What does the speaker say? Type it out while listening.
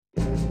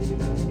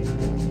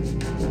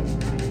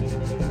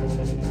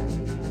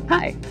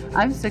Hi,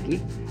 I'm Suki.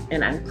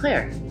 And I'm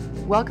Claire.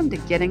 Welcome to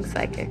Getting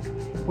Psychic,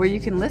 where you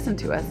can listen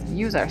to us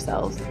use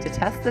ourselves to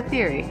test the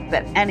theory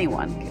that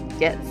anyone can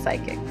get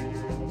psychic.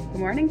 Good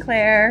morning,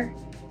 Claire.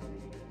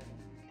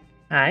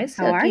 Hi, Suki.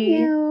 How are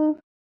you?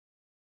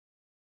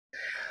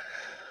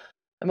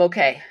 I'm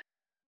okay.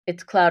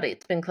 It's cloudy.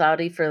 It's been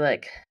cloudy for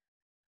like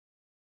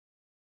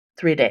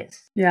 3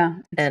 days. Yeah,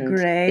 it's And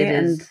gray it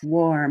and is-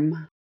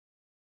 warm.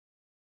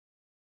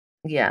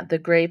 Yeah, the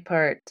gray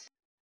part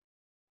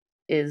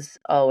is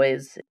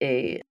always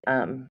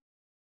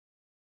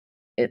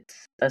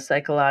it's a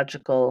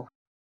psychological,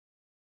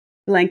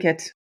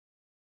 Blanket.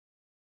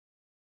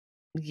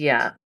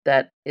 yeah,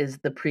 that is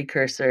the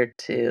precursor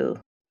to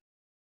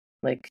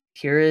like,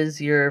 here is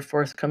your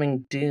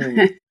forthcoming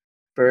doom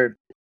for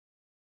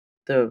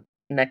the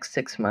next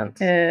 6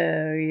 months.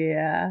 Oh,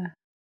 yeah.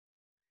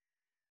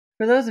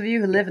 For those of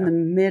you who live in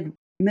the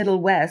Middle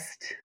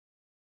West,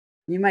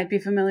 you might be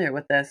familiar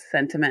with this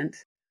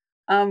sentiment.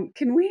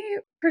 Can we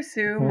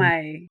pursue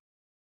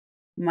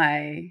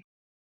my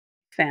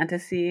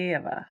fantasy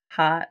of a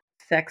hot,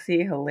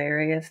 sexy,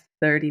 hilarious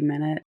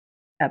 30-minute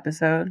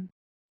episode?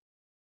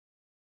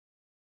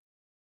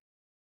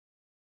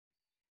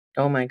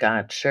 Oh my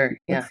God, sure.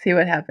 Yeah, Let's see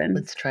what happens.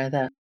 let's try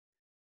that.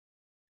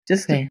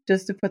 Just Okay.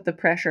 to put the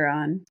pressure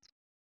on.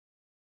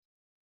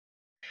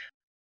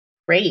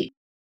 Great.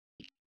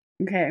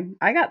 Okay,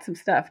 I got some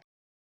stuff.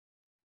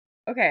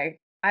 Okay,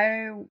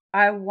 I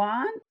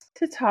want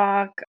to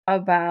talk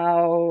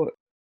about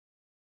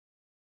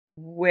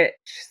witch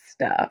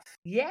stuff.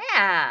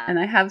 Yeah. And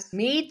I have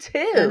Me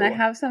too. And I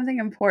have something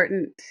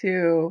important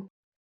to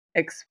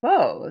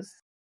expose.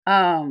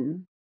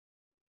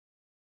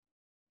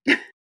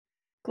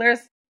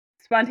 Claire's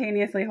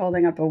spontaneously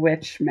holding up a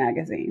witch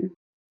magazine.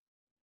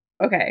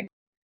 Okay.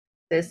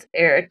 This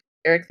Eric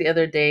the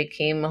other day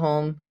came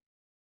home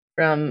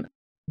from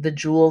the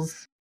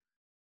Jewels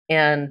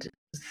and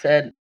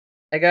said,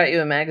 I got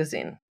you a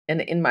magazine.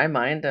 And in my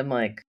mind, I'm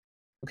like,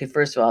 okay,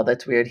 first of all,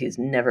 that's weird. He's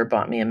never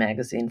bought me a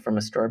magazine from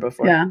a store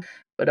before. Yeah.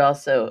 But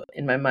also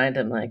in my mind,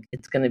 I'm like,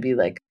 it's going to be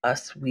like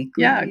Us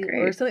Weekly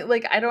or something.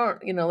 Like, I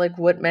don't, like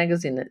what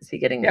magazine is he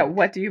getting? Yeah,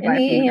 what do you buy and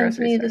from he the hands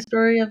grocery me store? The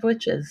Story of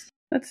Witches.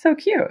 That's so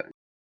cute.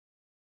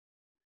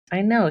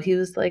 I know. He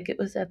was like, it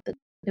was at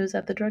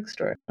the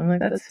drugstore. I'm like,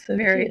 that's so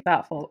very cute.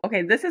 thoughtful.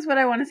 Okay, this is what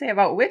I want to say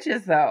about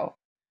witches, though.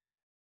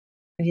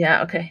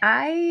 Yeah, okay.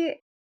 I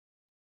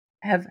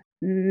have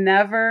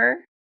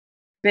never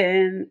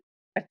been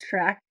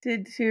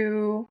attracted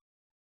to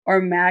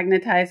or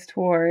magnetized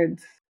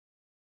towards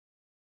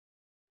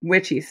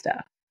witchy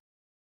stuff.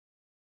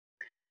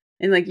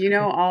 And like,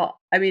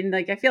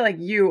 I feel like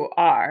you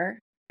are.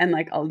 And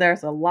like,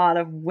 there's a lot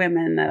of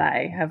women that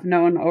I have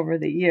known over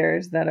the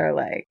years that are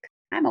like,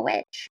 I'm a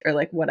witch or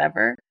like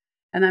whatever.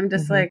 And I'm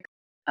just like,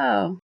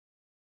 oh,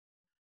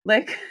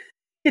 like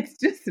it's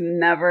just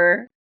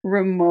never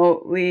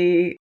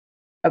remotely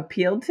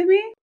appealed to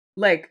me.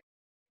 Like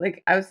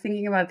I was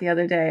thinking about it the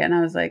other day and I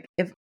was like,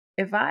 if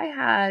I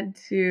had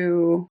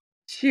to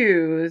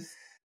choose,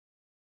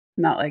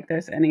 not like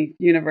there's any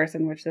universe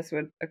in which this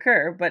would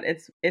occur, but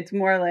it's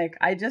more like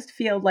I just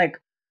feel like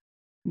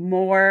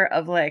more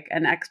of like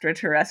an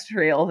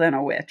extraterrestrial than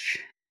a witch.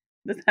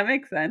 Does that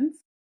make sense?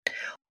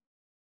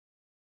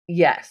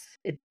 Yes,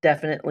 it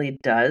definitely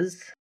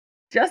does.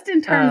 Just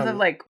in terms of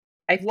like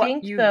I what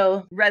think you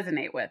though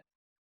resonate with.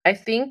 I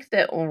think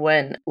that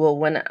when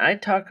I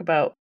talk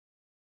about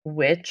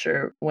witch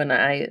or when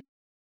I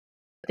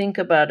think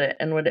about it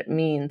and what it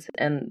means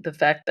and the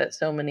fact that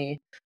so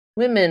many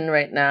women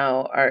right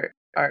now are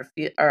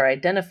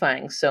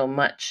identifying so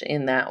much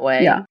in that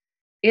way. Yeah.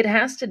 It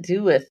has to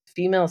do with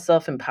female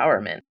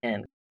self-empowerment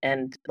and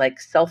like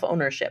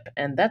self-ownership,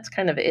 and that's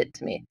kind of it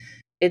to me.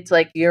 It's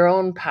like your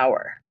own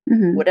power,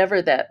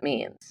 whatever that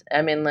means.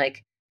 I mean,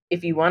 like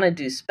if you want to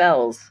do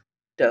spells,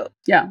 dope.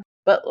 Yeah.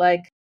 But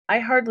like I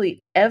hardly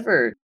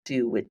ever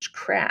do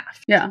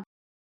witchcraft. Yeah.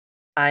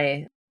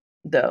 I,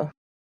 though,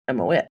 am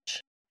a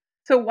witch.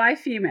 So why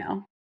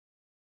female?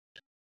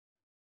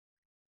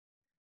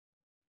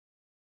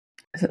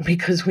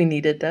 Because we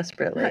need it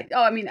desperately.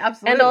 Oh, I mean,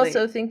 absolutely. And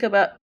also think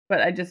about...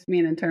 But I just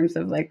mean in terms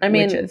of like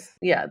witches.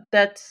 Yeah,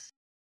 that's...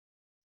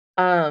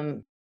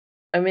 I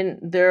mean,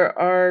 there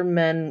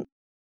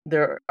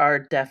are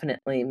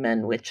definitely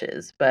men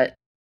witches, but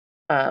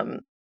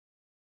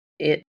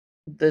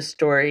the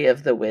story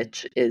of the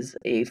witch is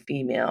a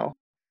female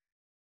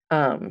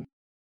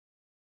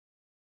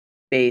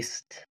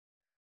based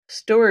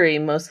story,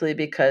 mostly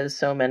because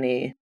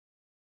there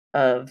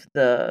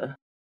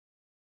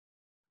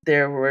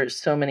were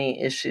so many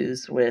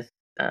issues with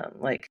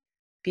like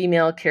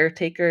female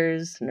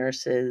caretakers,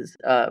 nurses,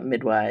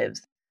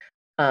 midwives,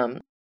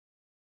 and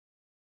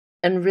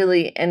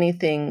really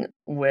anything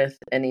with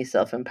any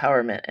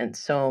self-empowerment. And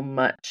so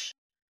much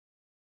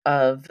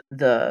of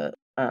the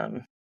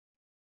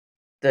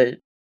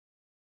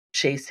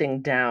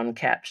chasing down,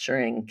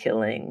 capturing,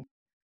 killing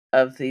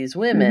of these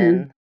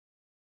women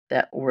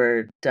that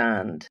were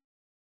done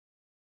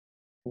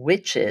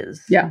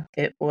witches. Yeah.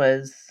 It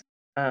was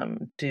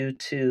due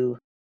to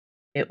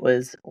it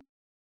was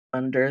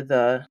under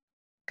the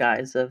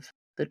guise of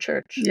the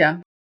church. Yeah.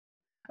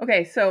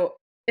 Okay, so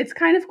it's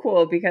kind of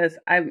cool because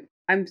I've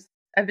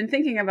been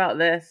thinking about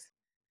this,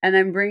 and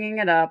I'm bringing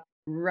it up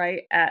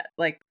right at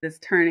like this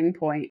turning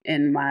point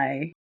in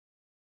my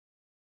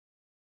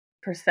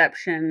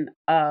perception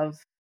of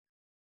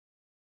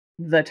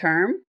the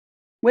term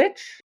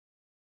witch.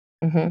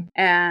 Mm-hmm.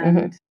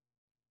 And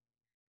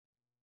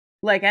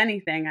like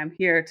anything, I'm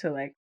here to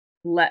like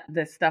let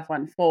this stuff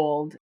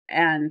unfold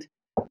and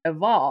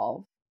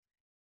evolve.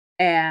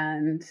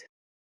 And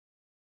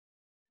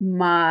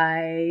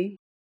my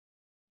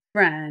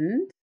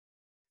friend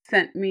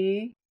sent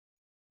me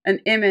an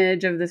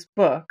image of this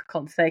book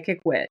called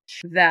Psychic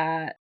Witch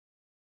that,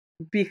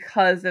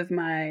 because of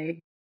my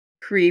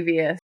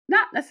previous,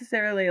 not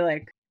necessarily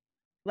like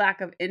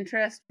lack of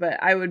interest,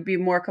 but I would be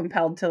more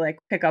compelled to like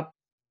pick up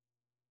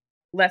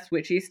less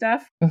witchy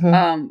stuff.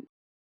 Mm-hmm.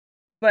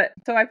 But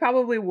so I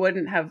probably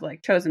wouldn't have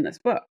like chosen this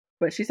book.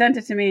 But she sent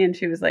it to me and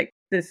she was like,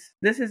 this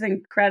is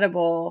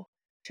incredible.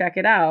 Check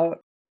it out.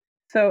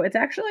 So it's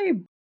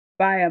actually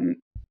by a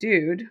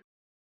dude,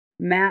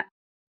 Matt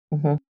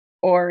Mm-hmm.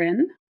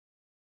 Oren.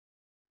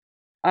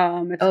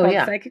 It's Oh called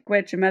yeah. Psychic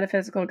Witch: A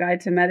Metaphysical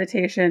Guide to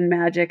Meditation,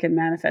 Magic, and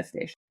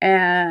Manifestation.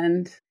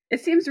 And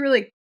it seems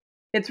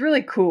it's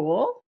really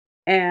cool.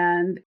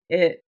 And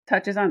it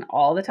touches on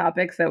all the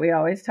topics that we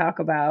always talk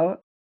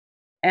about.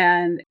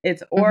 And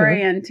it's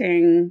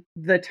orienting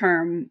the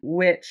term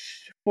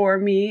witch for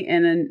me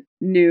in a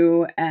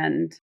new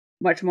and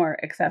much more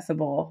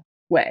accessible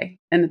way.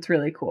 And it's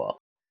really cool.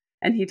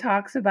 And he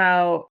talks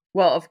about,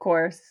 well, of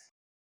course,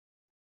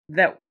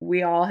 that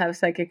we all have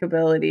psychic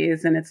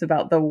abilities and it's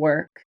about the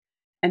work.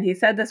 And he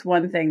said this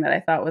one thing that I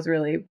thought was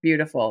really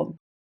beautiful,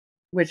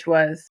 which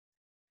was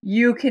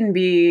you can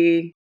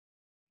be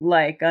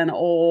like an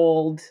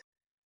old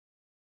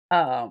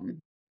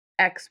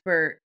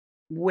expert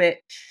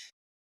witch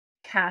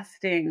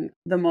casting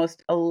the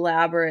most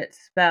elaborate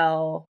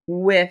spell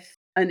with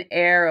an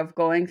air of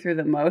going through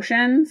the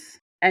motions,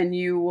 and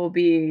you will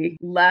be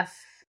less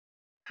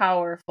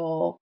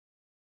powerful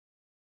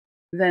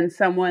than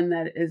someone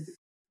that is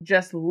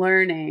just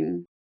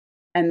learning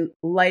and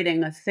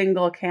lighting a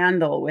single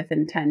candle with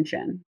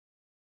intention.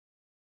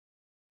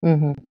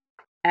 Mm-hmm.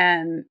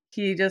 And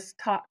he just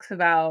talks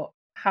about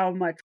how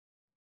much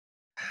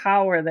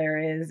power there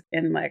is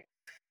in like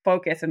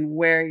focus and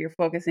where you're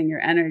focusing your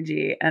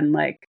energy and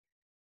like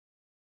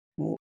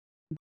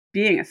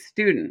being a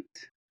student.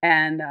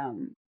 And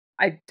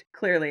I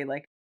clearly,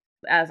 like,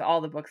 as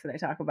all the books that I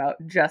talk about,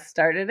 just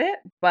started it,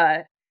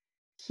 but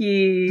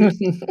he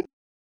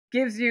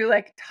gives you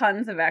like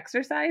tons of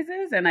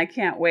exercises and I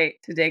can't wait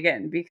to dig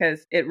in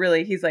because it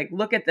really, he's like,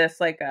 look at this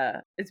like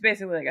it's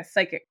basically like a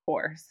psychic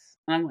course.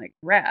 And I'm like,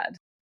 rad.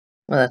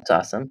 Well, that's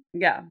awesome.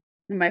 Yeah.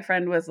 And my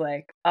friend was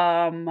like,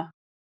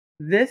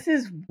 this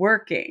is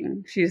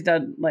working. She's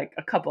done like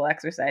a couple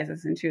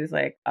exercises and she was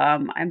like,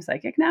 I'm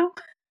psychic now.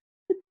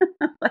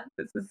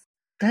 That's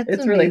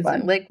it's amazing. really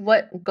fun. Like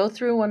what? Go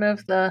through one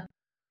of the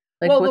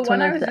Well, the what's one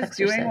one I of was the just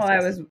doing while I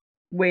exercises? was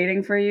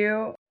waiting for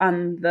you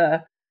on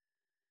the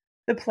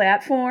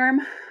platform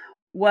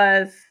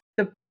was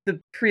the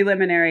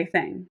preliminary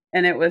thing,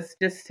 and it was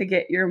just to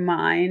get your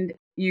mind.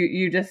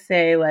 You just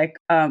say like,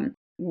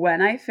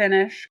 when I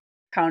finish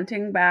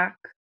counting back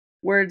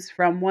words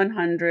from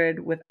 100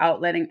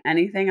 without letting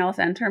anything else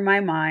enter my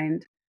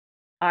mind,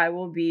 I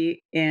will be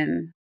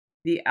in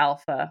the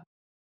alpha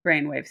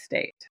brainwave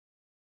state.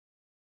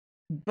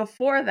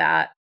 Before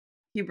that,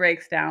 he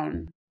breaks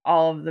down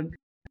all of the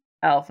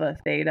alpha,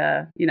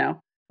 theta,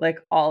 like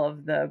all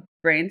of the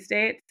brain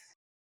states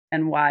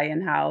and why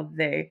and how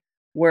they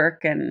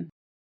work and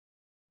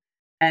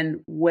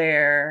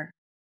where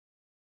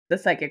the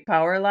psychic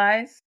power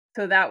lies.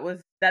 So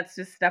that's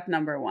just step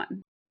number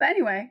 1. But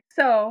anyway,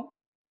 so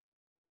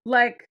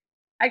like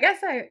I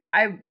guess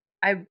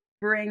I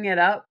bring it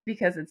up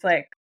because it's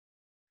like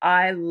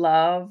I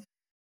love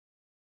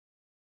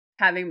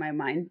having my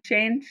mind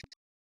changed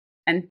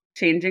and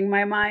changing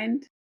my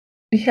mind.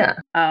 Yeah.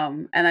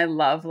 And I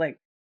love like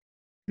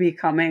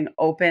becoming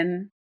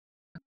open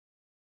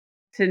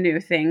to new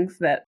things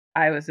that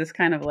I was just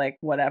kind of like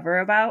whatever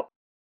about.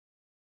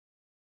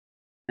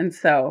 And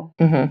so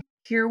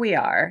here we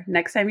are.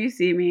 Next time you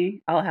see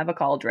me, I'll have a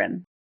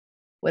cauldron.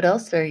 What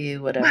else are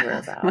you whatever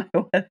about?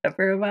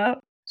 Whatever about?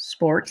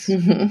 Sports.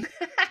 Okay.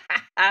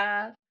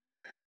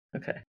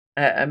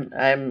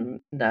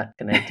 I'm not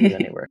gonna do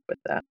any work with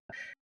that.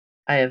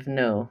 I have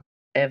no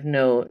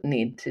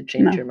need to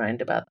change your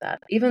mind about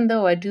that. Even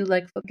though I do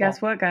like football.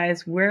 Guess what,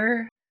 guys?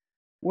 We're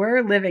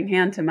living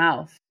hand to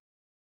mouth.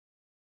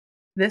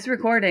 This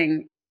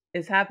recording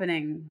is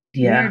happening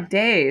mere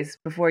days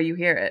before you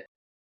hear it.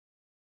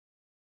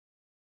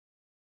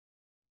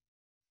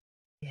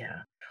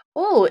 Yeah.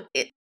 Oh,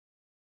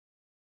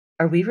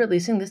 are we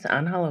releasing this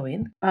on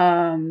Halloween?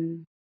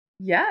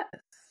 Yes.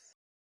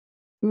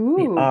 Ooh,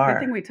 we are. Good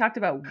thing we talked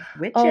about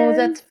witches. Oh,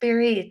 that's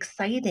very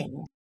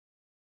exciting.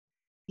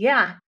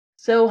 Yeah.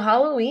 So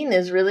Halloween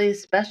is really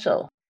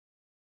special.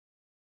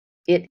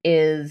 It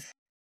is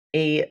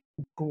a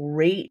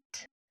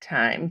great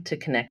time to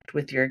connect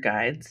with your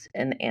guides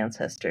and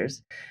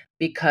ancestors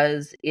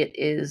because it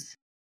is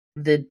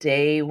the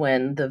day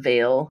when the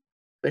veil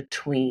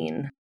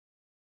between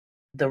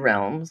the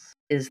realms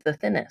is the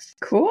thinnest.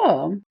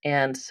 Cool.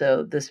 And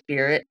so the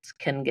spirits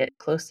can get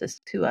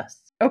closest to us.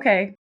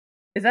 Okay.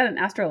 Is that an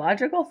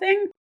astrological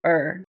thing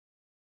or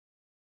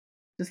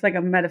just like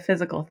a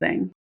metaphysical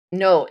thing?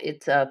 No,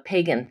 it's a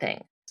pagan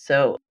thing.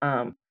 So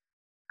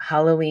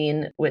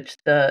Halloween, which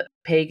the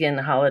pagan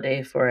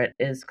holiday for it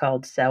is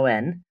called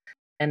Samhain,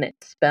 and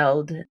it's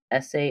spelled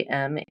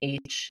Samhain,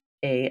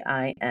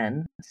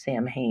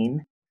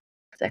 Samhain.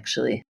 It's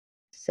actually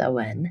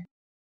Samhain.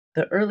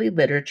 The early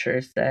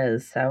literature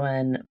says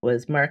Samhain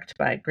was marked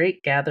by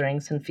great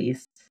gatherings and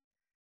feasts,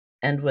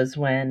 and was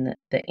when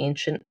the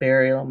ancient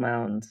burial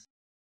mounds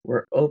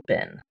were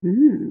open,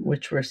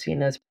 which were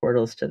seen as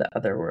portals to the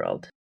other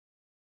world.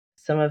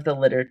 Some of the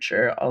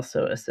literature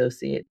also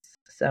associates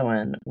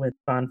Samhain with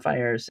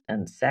bonfires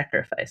and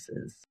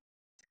sacrifices.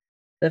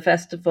 The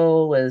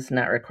festival was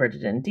not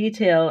recorded in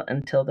detail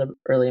until the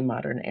early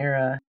modern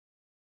era.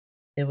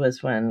 It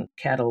was when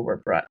cattle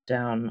were brought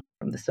down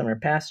from the summer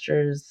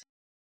pastures.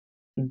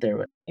 There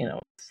were,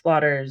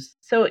 slaughters.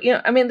 So,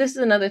 this is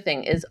another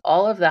thing is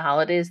all of the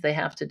holidays, they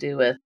have to do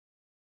with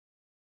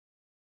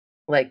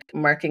like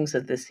markings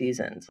of the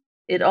seasons.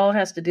 It all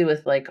has to do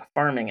with like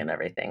farming and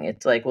everything.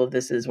 It's like, well,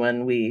 this is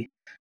when we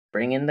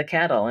bring in the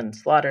cattle and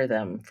slaughter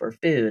them for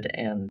food.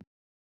 And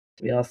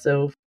we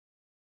also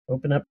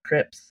open up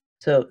crypts.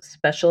 So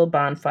special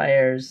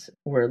bonfires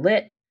were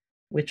lit,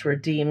 which were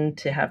deemed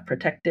to have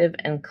protective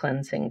and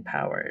cleansing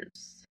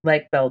powers.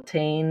 Like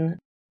Beltane,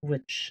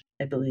 which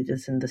I believe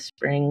is in the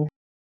spring,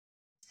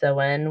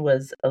 Samhain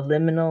was a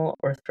liminal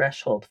or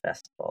threshold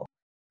festival,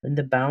 when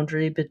the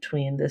boundary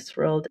between this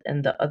world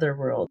and the other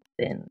world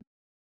thinned,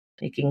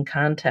 making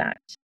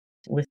contact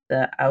with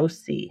the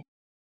Ausi,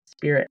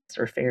 spirits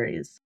or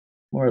fairies,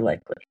 more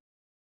likely.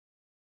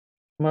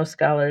 Most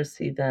scholars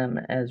see them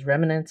as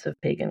remnants of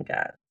pagan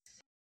gods.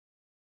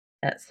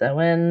 At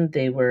Samhain,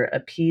 they were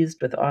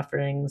appeased with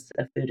offerings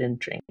of food and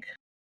drink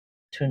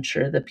to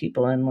ensure the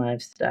people and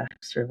livestock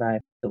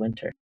survived the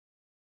winter.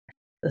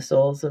 The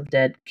souls of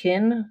dead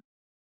kin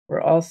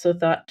were also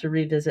thought to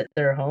revisit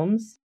their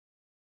homes,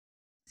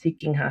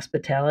 seeking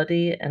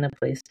hospitality and a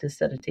place to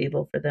set a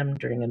table for them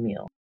during a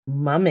meal.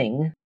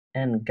 Mumming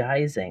and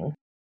guising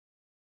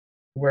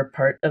were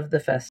part of the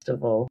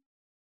festival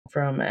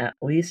from at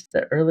least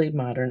the early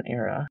modern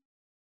era,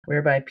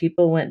 whereby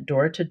people went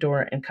door to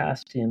door in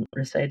costume,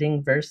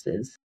 reciting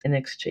verses in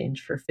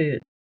exchange for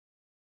food.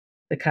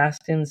 The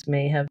costumes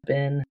may have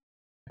been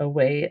a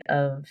way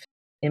of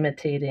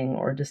imitating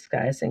or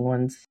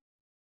disguising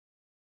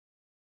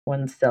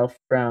oneself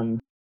from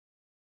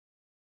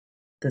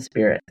the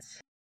spirits.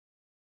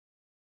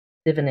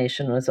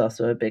 Divination was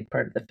also a big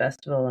part of the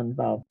festival,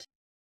 involved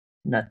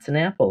nuts and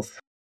apples.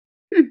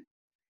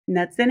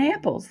 Nuts and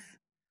apples.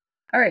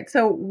 All right.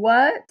 So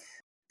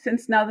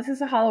since now this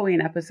is a Halloween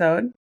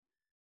episode,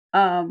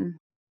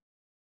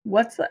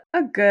 what's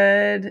a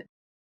good, do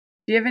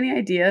you have any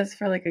ideas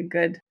for like a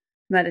good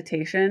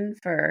meditation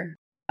for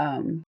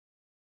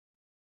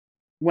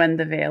when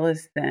the veil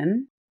is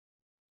thin?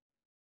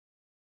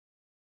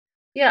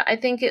 Yeah, I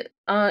think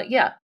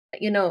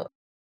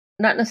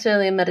not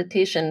necessarily a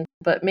meditation,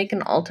 but make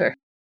an altar.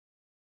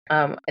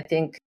 I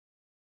think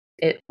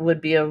it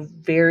would be a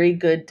very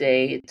good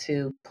day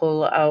to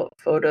pull out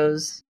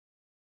photos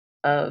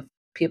of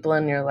people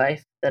in your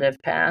life that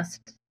have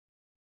passed,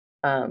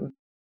 and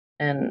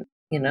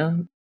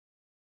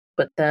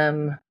put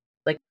them,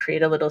 like,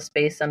 create a little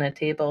space on a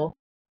table,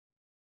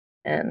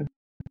 and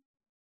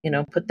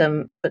put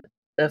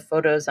the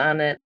photos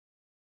on it,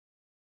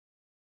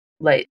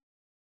 light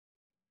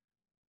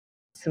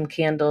some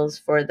candles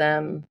for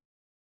them,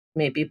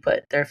 maybe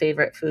put their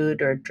favorite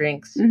food or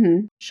drinks,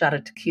 shot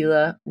of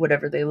tequila,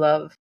 whatever they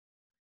love,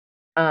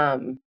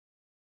 some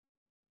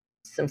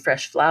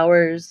fresh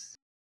flowers,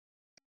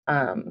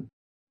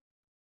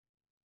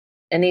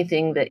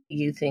 anything that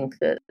you think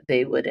that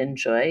they would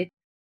enjoy,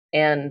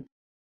 and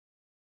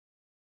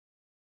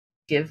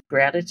give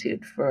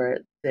gratitude for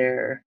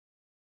their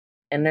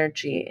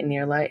energy in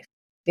your life.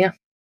 Yeah.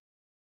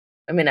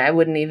 I mean, I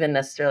wouldn't even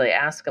necessarily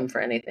ask them for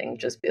anything,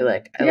 just be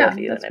like, I love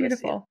you. That's and I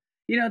miss beautiful.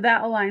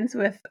 That aligns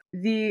with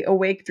the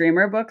Awake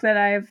Dreamer book that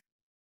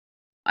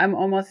I'm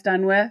almost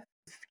done with.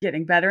 It's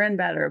getting better and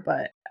better,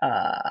 but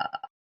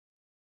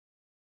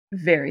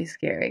very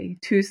scary.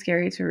 Too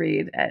scary to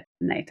read at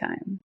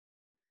nighttime.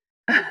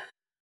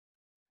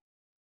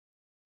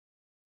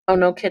 Oh,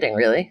 no kidding,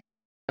 really?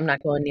 I'm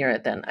not going near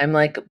it then. I'm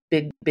like a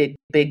big, big,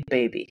 big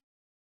baby.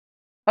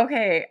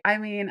 Okay, I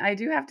mean, I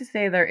do have to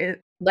say there is,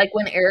 like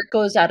when Eric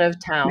goes out of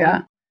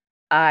town,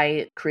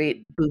 I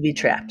create booby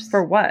traps.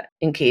 For what?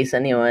 In case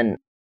anyone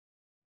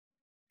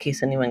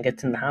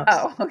gets in the house.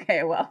 Oh,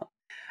 okay. Well,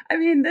 I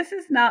mean, this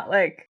is not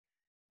like,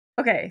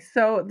 okay,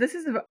 so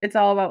it's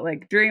all about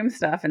like dream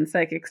stuff and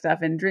psychic stuff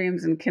and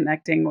dreams and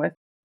connecting with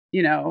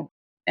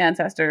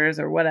ancestors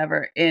or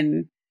whatever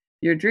in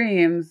your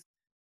dreams.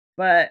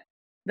 But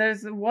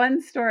there's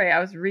one story I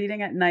was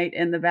reading at night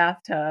in the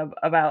bathtub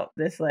about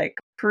this like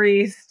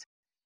priest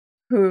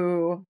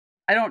who,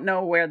 I don't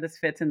know where this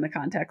fits in the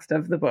context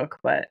of the book,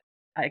 but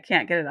I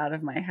can't get it out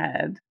of my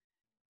head.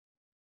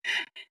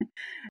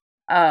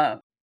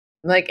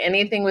 Like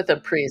anything with a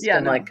priest, Yeah,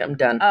 I'm no. like, I'm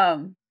done.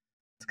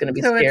 It's going to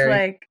be So scary. it's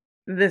like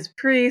this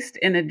priest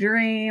in a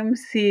dream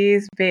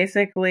sees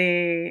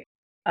basically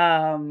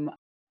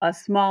a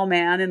small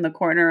man in the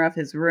corner of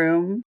his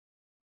room,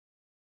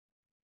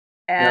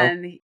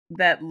 and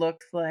that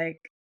looks like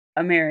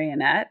a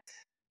marionette,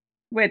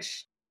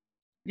 which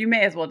you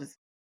may as well just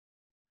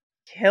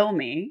kill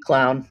me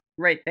Clown.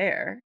 right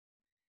there.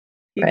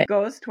 He Right.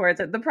 goes towards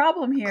it. The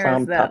problem here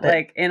Clown is that puppet.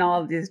 like in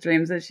all of these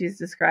dreams that she's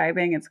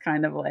describing, it's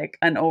kind of like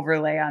an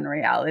overlay on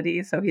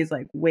reality. So he's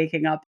like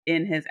waking up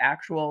in his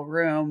actual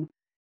room,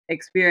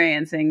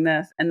 experiencing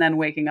this, and then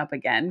waking up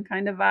again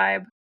kind of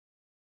vibe.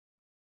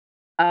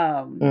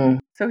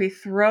 So he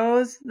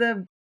throws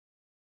the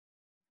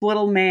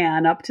little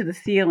man up to the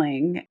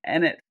ceiling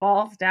and it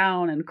falls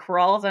down and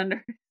crawls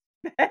under his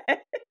bed.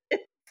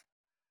 It's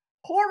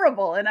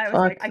horrible. And I was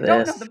like, I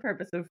don't know the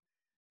purpose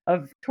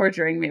of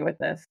torturing me with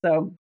this.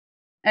 So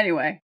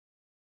anyway,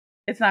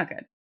 it's not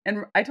good.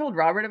 And I told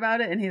Robert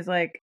about it and he's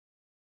like,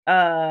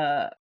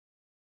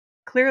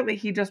 clearly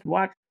he just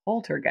watched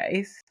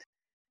Poltergeist.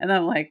 And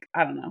I'm like,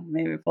 I don't know,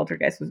 maybe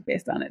Poltergeist was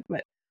based on it.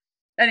 But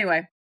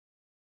anyway,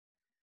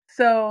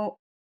 so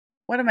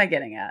what am I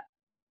getting at?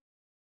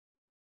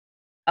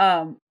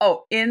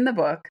 In the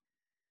book,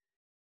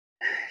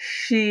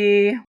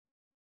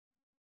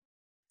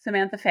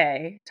 Samantha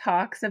Fay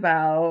talks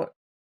about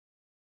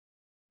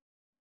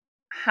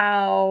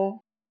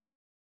how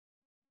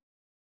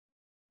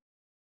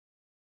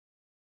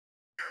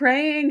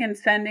praying and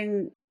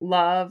sending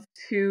love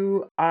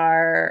to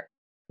our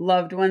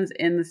loved ones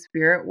in the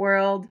spirit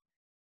world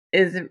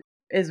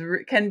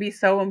can be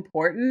so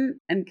important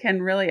and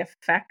can really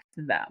affect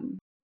them,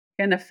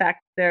 can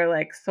affect their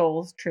like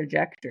soul's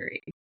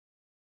trajectory.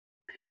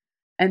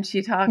 And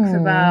she talks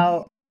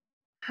about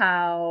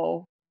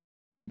how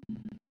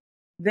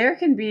there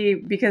can be,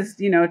 because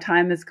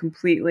time is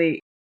completely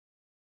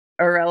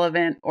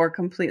irrelevant or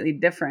completely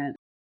different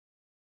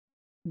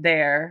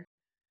there,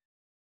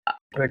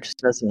 or it just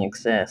doesn't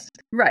exist.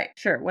 Right,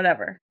 sure,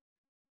 whatever.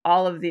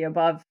 All of the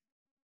above.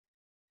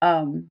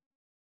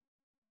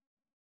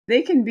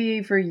 They can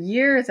be for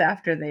years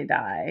after they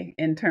die,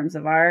 in terms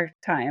of our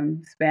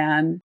time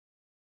span,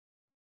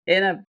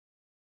 in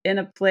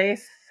a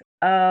place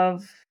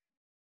of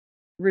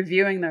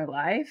reviewing their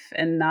life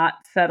and not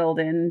settled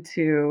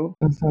into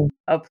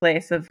a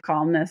place of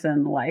calmness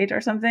and light or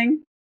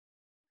something.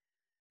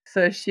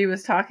 So she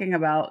was talking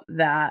about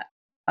that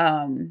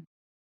a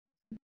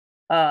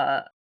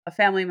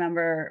family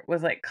member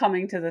was like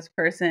coming to this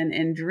person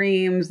in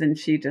dreams and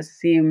she just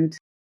seemed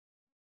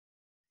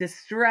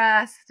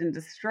distressed and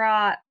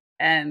distraught,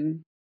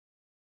 and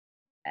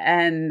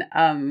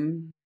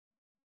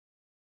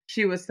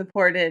she was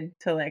supported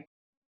to like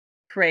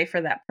pray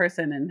for that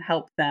person and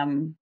help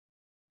them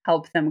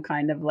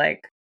kind of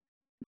like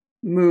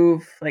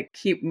move, like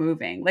keep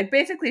moving. Like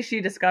basically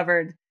she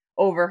discovered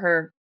over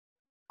her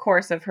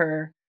course of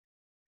her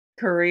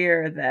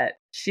career that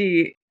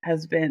she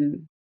has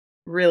been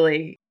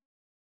really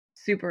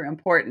super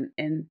important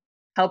in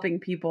helping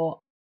people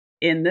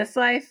in this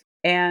life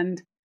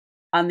and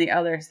on the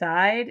other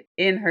side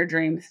in her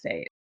dream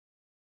state.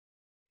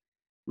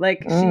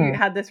 Like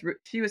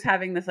she was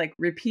having this like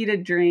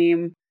repeated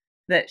dream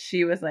that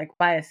she was like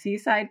by a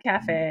seaside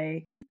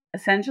cafe,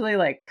 essentially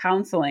like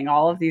counseling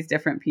all of these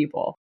different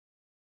people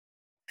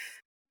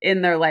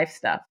in their life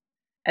stuff.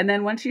 And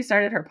then when she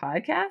started her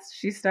podcast,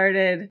 she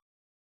started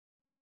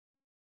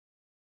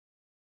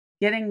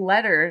getting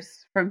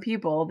letters from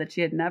people that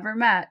she had never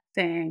met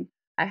saying,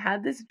 I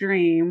had this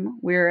dream.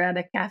 We were at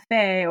a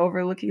cafe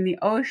overlooking the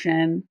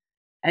ocean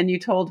and you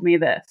told me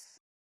this.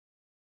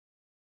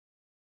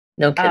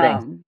 No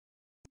kidding.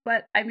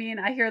 But I mean,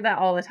 I hear that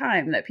all the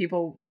time, that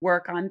people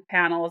work on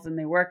panels and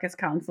they work as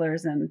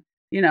counselors, and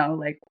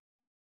like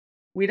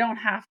we don't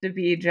have to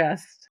be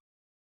just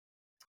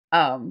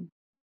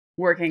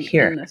working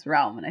in this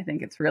realm. And I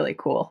think it's really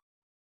cool.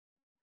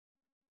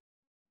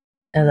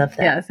 I love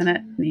that. Yeah, isn't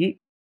it neat?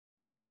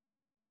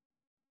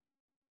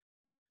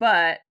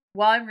 But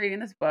while I'm reading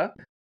this book,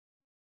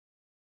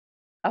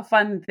 a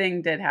fun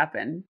thing did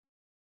happen.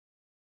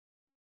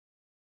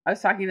 I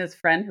was talking to this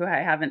friend who I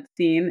haven't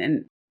seen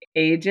in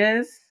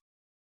ages.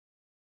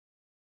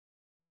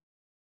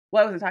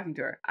 Well, I wasn't talking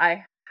to her.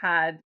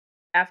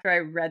 After I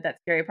read that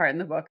scary part in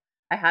the book,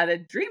 I had a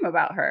dream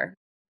about her.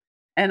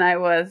 And I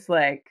was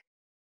like,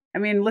 I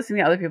mean,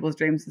 listening to other people's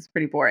dreams is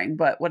pretty boring,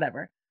 but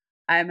whatever.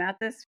 I'm at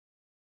this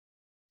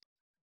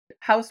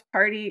house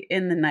party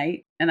in the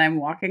night and I'm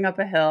walking up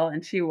a hill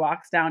and she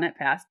walks down it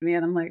past me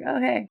and I'm like,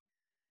 oh, hey.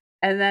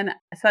 And then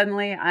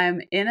suddenly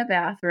I'm in a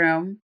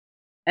bathroom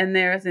and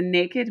there's a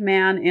naked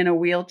man in a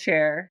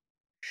wheelchair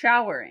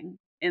showering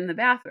in the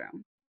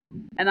bathroom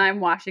and I'm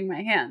washing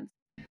my hands.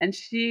 And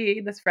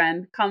this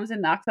friend, comes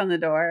and knocks on the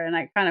door, and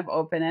I kind of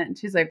open it, and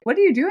she's like, "What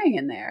are you doing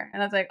in there?"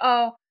 And I was like,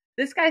 "Oh,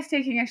 this guy's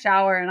taking a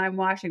shower and I'm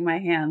washing my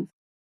hands."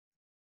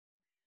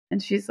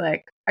 And she's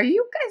like, "Are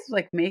you guys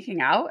like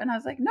making out?" And I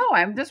was like, "No,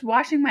 I'm just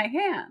washing my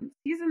hands.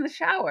 He's in the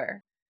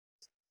shower."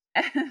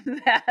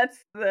 And that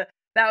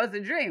was a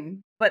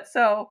dream. But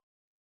so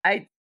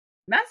I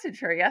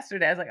messaged her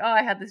yesterday. I was like, "Oh,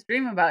 I had this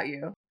dream about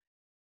you."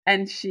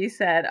 And she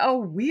said, "Oh,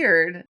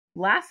 weird.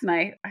 Last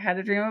night I had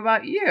a dream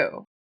about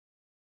you.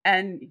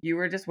 And you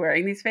were just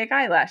wearing these fake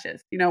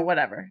eyelashes,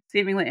 whatever,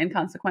 seemingly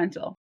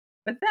inconsequential."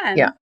 But Yeah.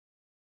 then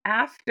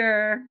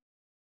after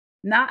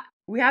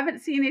we haven't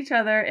seen each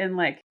other in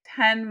like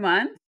 10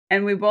 months,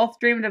 and we both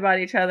dreamed about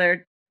each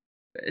other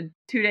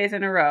 2 days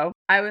in a row.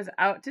 I was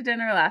out to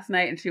dinner last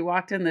night and she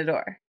walked in the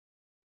door.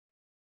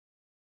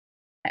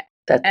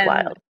 That's And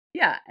wild.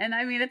 yeah, and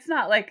I mean, it's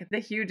not like the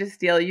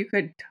hugest deal. You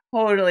could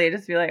totally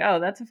just be like,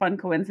 "Oh, that's a fun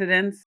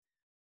coincidence."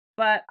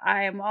 But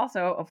I am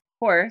also, of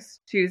course,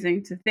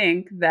 choosing to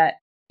think that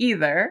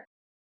either,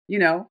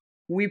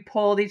 we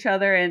pulled each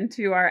other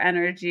into our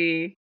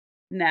energy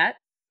net,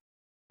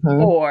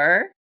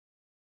 or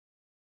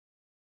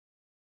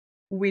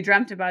we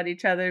dreamt about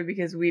each other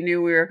because we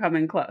knew we were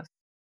coming close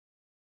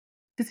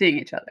to seeing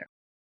each other.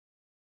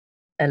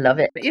 I love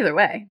it. But either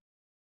way.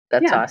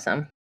 That's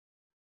awesome.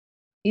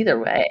 Either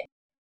way.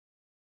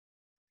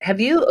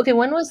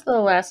 When was the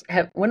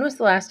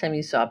last time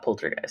you saw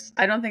Poltergeist?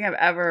 I don't think I've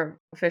ever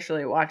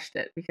officially watched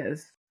it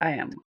because I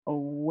am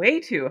way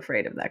too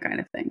afraid of that kind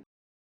of thing.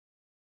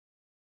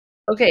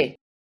 Okay.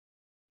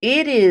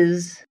 It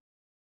is,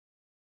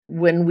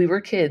 when we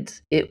were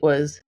kids, it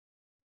was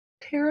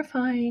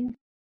terrifying.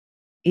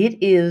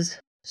 It is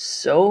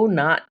so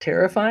not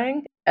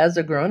terrifying as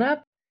a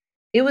grown-up.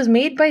 It was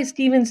made by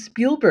Steven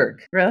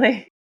Spielberg.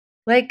 Really?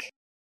 Like,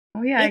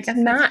 oh yeah, I guess it's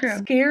not that's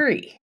true.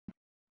 Scary.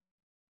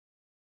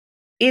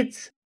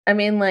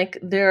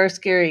 There are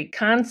scary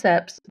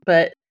concepts,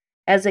 but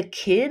as a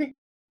kid,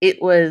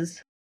 it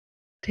was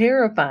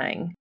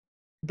terrifying.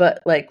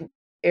 But like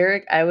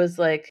Eric, I was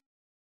like,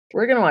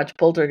 "We're gonna watch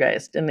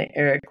Poltergeist," and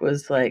Eric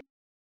was like,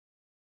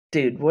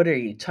 "Dude, what are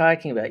you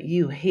talking about?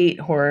 You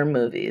hate horror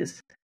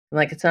movies." I'm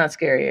like, "It's not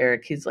scary,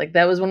 Eric." He's like,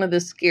 "That was one of the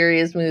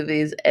scariest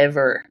movies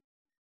ever."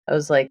 I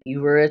was like,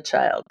 "You were a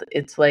child.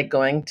 It's like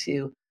going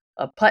to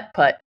a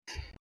putt-putt,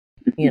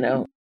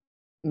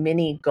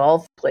 mini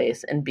golf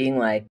place and being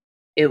like,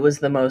 it was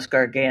the most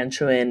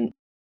gargantuan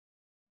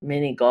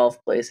mini golf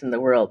place in the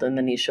world." And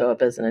then you show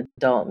up as an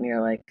adult and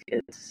you're like,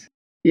 it's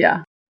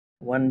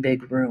one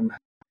big room.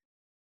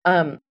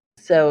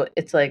 So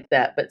it's like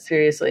that. But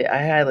seriously,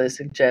 I highly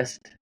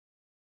suggest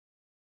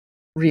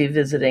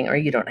revisiting, or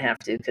you don't have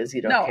to because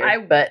you don't care.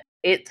 But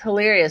it's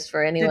hilarious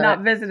for anyone. Did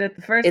not visit it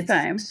the first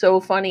time. It's so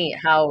funny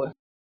how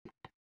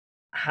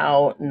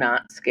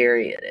not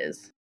scary it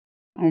is.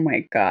 Oh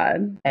my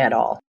God. At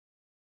all.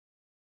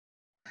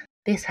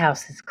 This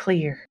house is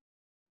clear.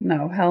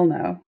 No, hell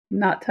no.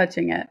 Not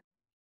touching it.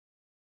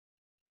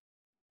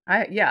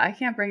 I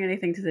can't bring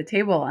anything to the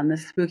table on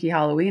this spooky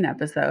Halloween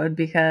episode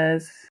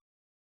because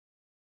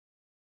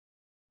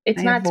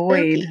it's not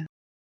spooky.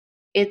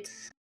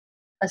 It's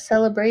a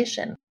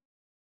celebration.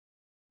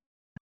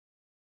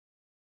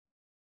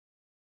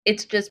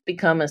 It's just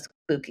become a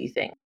spooky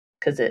thing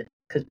because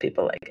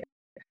people like it.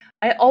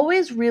 I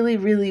always really,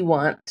 really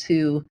want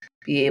to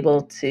be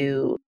able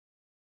to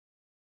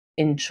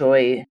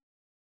enjoy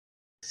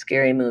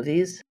scary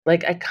movies.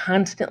 Like, I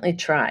constantly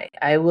try.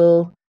 I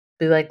will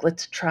be like,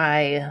 let's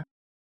try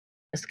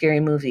a scary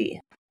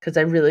movie because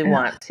I really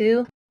want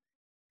to.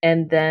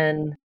 And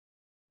then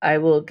I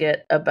will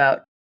get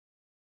about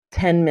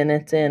 10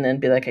 minutes in and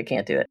be like, I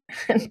can't do it,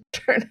 and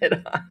turn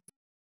it off.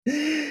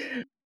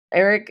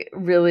 Eric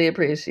really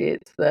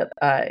appreciates that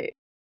I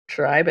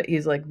try, but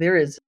he's like, there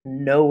is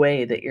no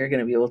way that you're going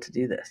to be able to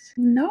do this.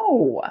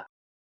 No.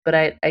 But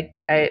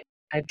I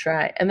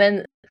try. And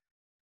then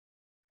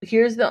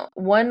here's the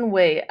one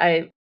way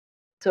I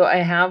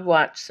have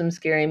watched some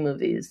scary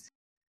movies,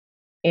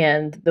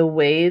 and the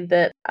way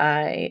that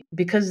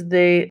because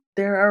there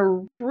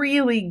are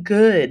really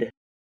good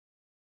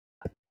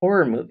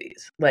horror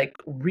movies, like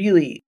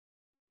really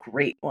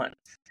great ones.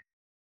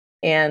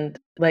 And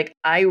like,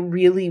 I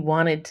really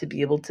wanted to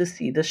be able to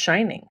see The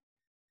Shining.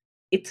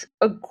 It's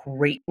a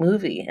great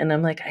movie. And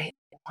I'm like, I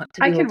want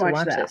to be able to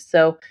watch this.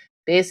 So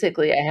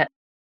basically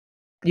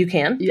you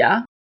can?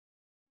 Yeah.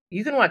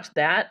 You can watch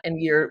that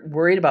and you're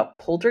worried about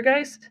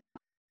Poltergeist?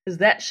 Because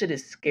that shit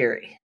is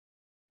scary.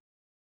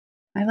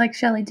 I like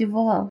Shelley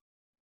Duvall.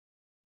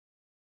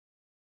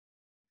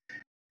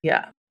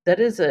 Yeah, that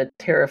is a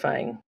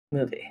terrifying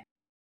movie.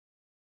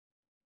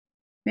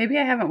 Maybe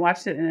I haven't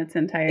watched it in its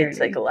entirety. It's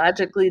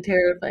psychologically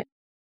terrifying.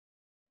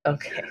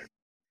 Okay.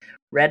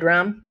 Red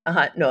Rum?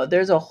 No,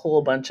 there's a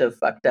whole bunch of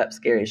fucked up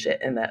scary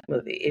shit in that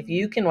movie. If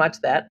you can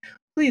watch that,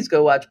 please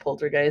go watch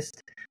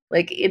Poltergeist.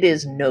 Like, it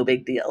is no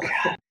big deal.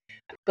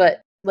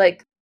 But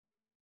like,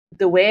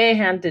 the way I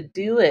had to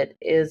do it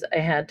is I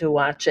had to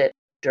watch it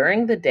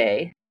during the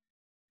day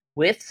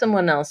with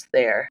someone else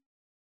there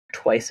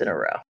twice in a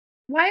row.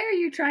 Why are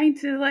you trying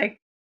to like?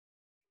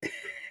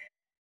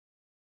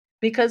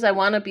 Because I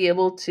want to be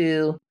able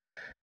to,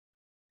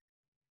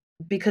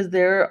 because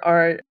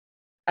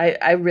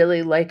I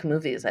really like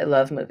movies. I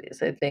love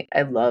movies. I think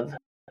I love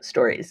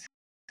stories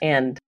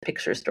and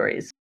picture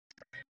stories.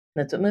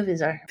 That's what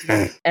movies are.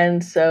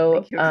 And so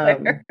Thank you,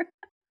 Claire.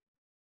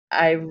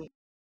 I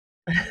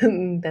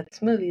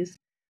that's movies.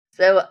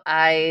 So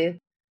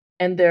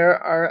and there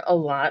are a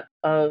lot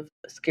of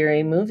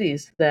scary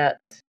movies that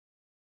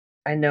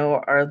I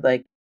know are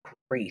like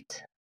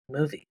great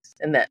movies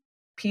and that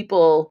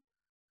people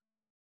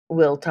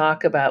will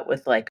talk about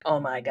with like, oh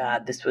my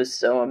God, this was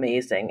so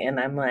amazing. And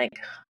I'm like,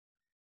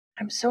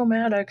 I'm so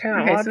mad I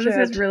can't Okay, watch so this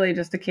is it. really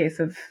just a case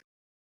of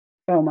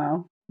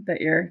FOMO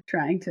that you're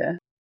trying to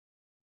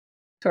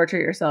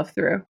torture yourself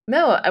through.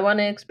 No, I want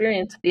to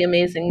experience the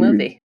amazing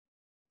movie.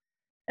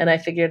 And I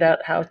figured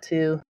out how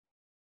to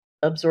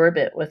absorb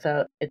it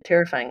without it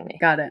terrifying me.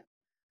 Got it.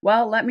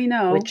 Well, let me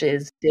know. Which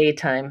is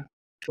daytime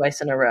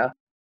twice in a row.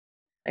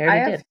 I I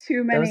already have did.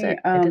 too That was many, it.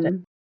 I did it.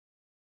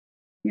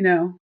 you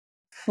know,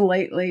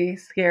 slightly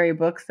scary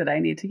books that I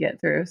need to get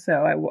through,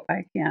 so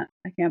I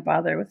can't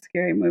bother with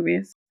scary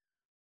movies.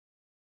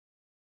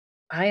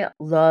 I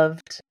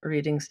loved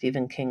reading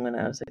Stephen King when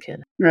I was a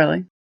kid.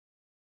 Really?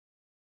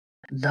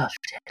 Loved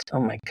it.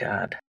 Oh my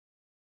God.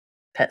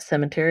 Pet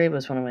Cemetery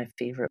was one of my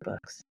favorite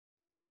books.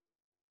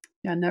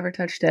 Yeah, never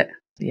touched it.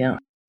 Yeah.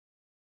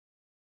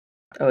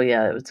 Oh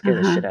yeah, it would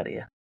scare the shit out of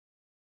you.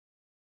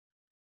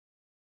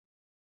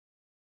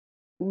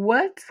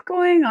 What's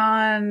going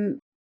on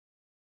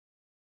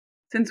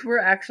since we're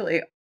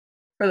actually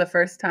for the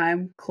first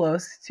time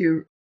close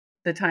to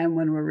the time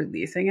when we're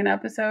releasing an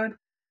episode?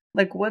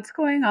 Like, what's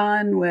going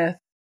on with?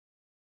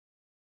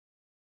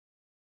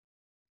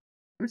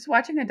 I'm just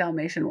watching a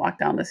Dalmatian walk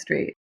down the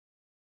street.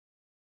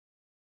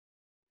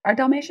 Are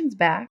Dalmatians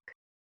back?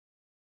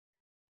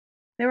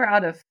 They were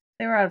out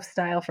of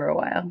style for a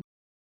while.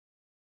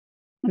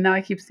 And now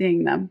I keep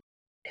seeing them.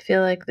 I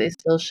feel like they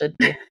still should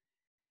be.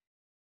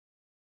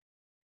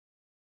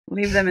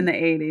 Leave them in the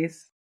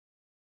 80s.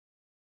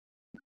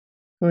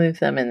 Leave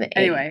them in the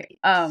Anyway,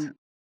 80s.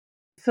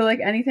 so like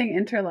anything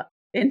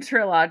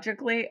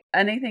interlogically,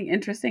 anything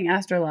interesting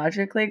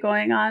astrologically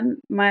going on,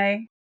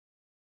 my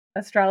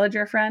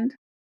astrologer friend?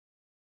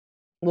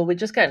 Well, we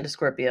just got into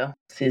Scorpio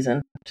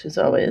season, which is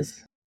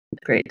always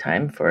a great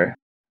time for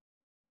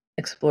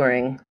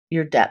exploring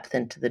your depth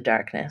into the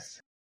darkness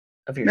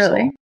of your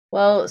soul.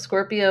 Well,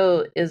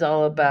 Scorpio is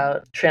all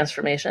about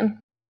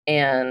transformation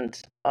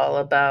and all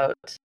about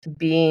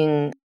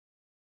being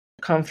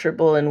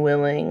comfortable and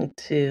willing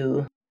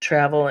to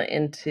travel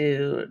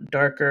into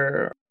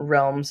darker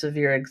realms of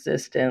your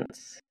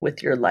existence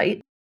with your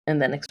light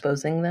and then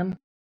exposing them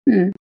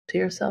to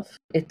yourself.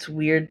 It's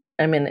weird.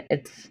 I mean,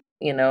 it's,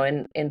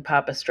 in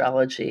pop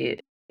astrology,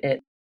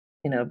 it,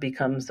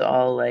 becomes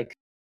all like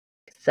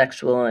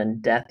sexual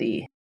and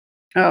deathy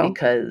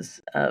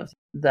because of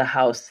the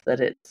house that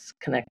it's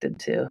connected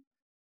to,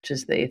 which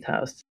is the 8th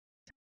house.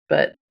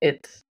 But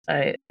it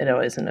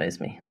always annoys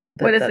me.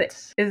 What is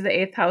it? Is the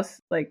 8th house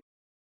like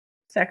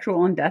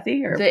sexual and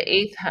deathy, or the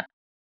 8th?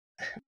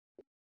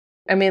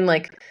 I mean,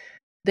 like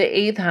the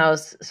 8th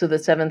house. So the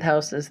 7th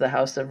house is the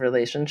house of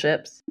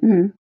relationships.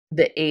 Mm-hmm.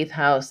 The 8th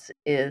house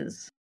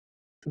is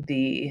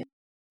the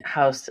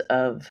house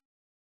of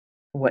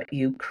what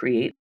you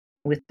create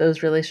with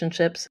those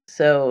relationships.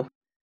 So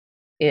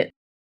it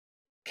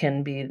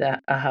can be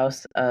a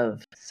house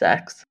of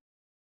sex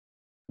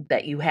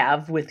that you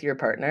have with your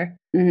partner.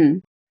 Mm-hmm.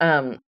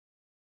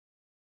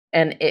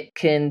 And it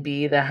can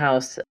be the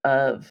house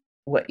of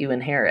what you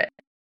inherit.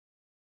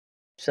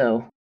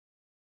 So,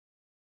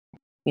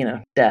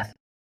 death.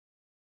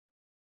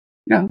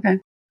 Oh, okay.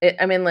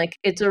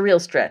 It's a real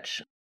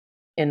stretch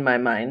in my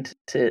mind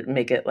to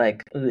make it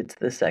like, ooh, it's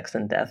the sex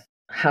and death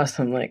house.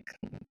 I'm like,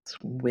 it's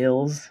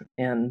wills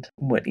and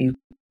what you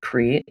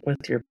create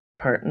with your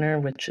partner,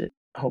 which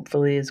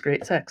hopefully is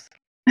great sex.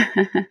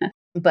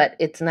 But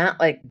it's not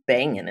like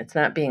banging. It's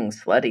not being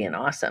slutty and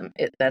awesome.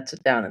 That's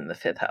down in the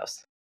 5th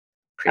house.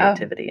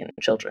 Creativity and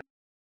children.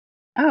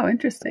 Oh,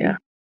 interesting.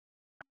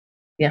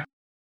 Yeah.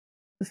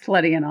 The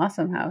slutty and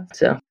awesome house.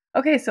 So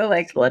okay, so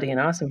like slutty and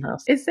awesome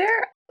house. Is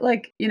there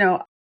like,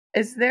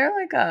 is there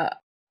like a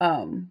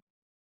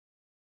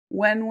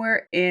when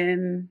we're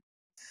in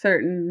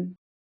certain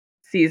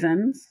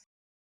seasons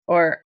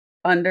or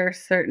under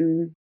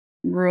certain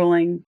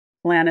ruling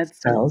planets?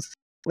 Spells.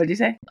 What did you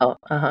say? Oh,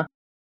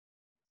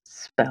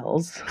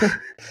 spells.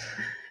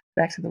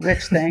 Back to the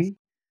witch thing.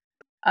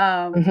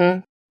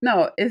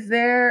 No, is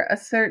there a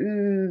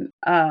certain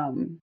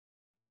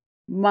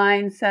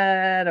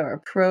mindset or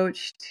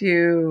approach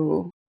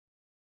to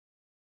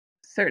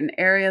certain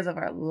areas of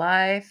our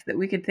life that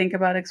we could think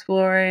about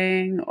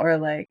exploring, or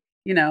like,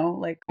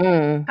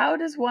 how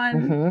does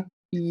one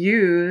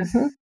use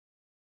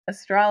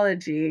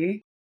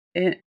astrology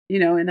in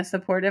a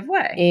supportive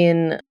way?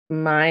 In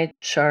my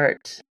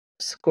chart,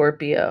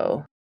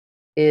 Scorpio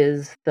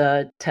is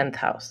the 10th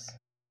house.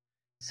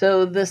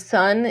 So the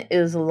sun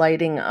is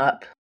lighting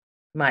up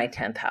my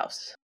 10th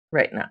house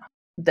right now.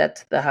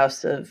 that's the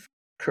house of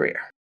career.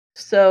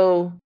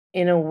 So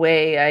in a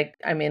way,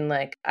 I mean,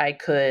 like, I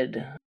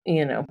could,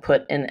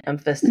 put an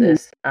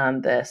emphasis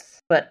on this,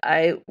 but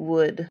I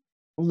would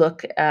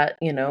look at,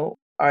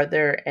 are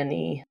there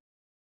any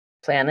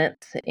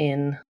planets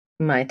in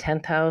my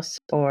 10th house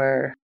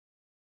or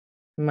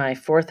my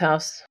 4th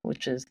house,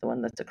 which is the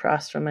one that's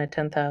across from my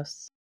 10th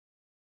house?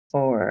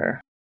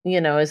 Or,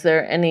 is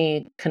there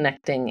any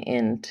connecting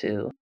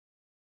into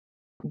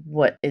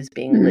what is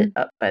being lit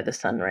up by the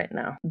sun right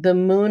now? The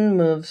moon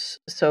moves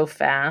so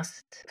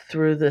fast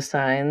through the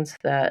signs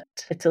that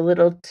it's a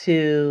little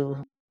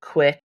too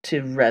quick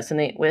to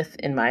resonate with,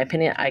 in my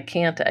opinion. I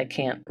can't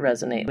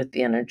resonate with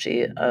the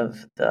energy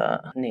of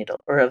the natal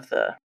or of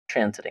the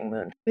transiting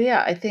moon. But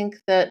yeah, I think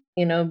that,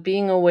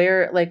 being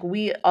aware, like,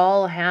 we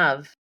all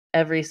have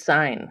every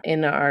sign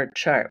in our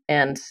chart.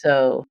 And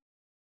so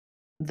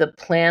the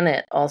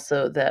planet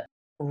also that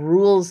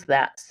rules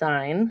that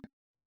sign,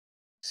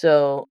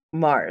 so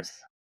Mars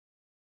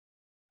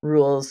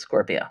rules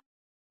Scorpio.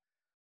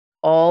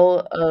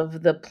 All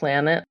of the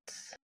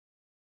planets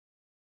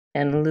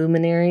and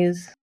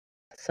luminaries,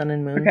 sun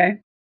and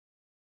moon,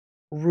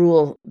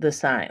 rule the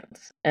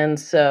signs. And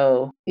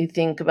so you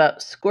think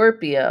about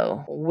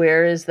Scorpio,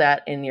 where is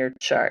that in your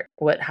chart?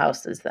 What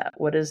house is that?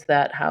 What is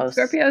that house?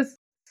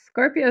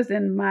 Scorpio's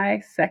in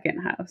my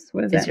 2nd house.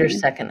 What does that mean? Is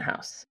your 2nd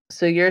house.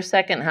 So your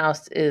 2nd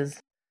house is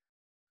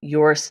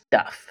your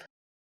stuff,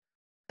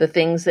 the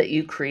things that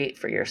you create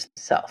for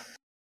yourself,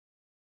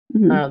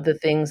 the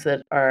things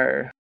that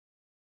are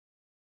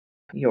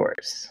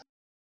yours.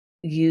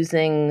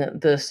 Using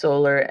the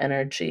solar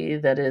energy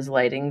that is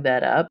lighting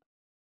that up,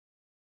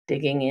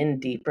 digging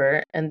in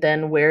deeper. And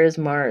then where is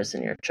Mars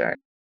in your chart?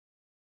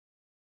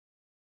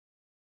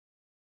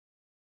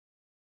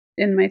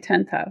 In my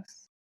 10th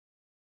house.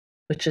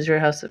 Which is your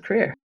house of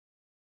career.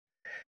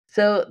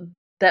 So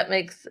that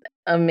makes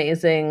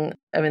amazing,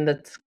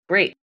 that's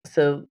great.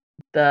 So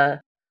the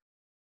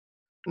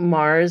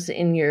Mars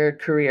in your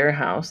career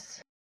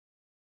house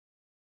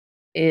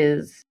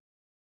is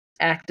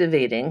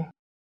activating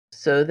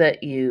so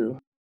that you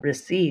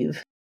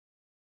receive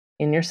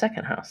in your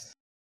 2nd house.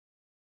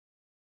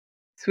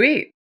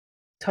 Sweet.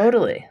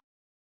 Totally.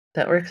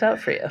 That works out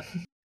for you.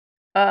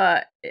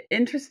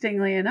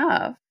 Interestingly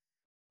enough,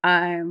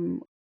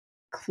 I'm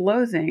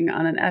closing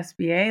on an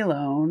SBA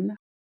loan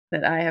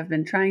that I have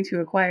been trying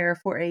to acquire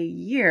for a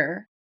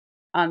year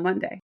on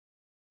Monday.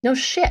 No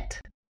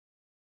shit.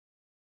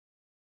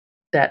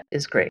 That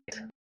is great.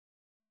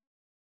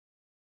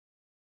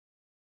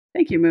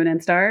 Thank you, Moon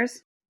and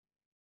Stars.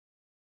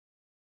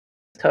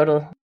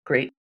 Total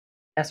great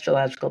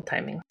astrological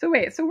timing. So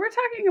wait, so we're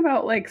talking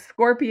about like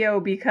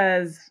Scorpio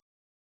because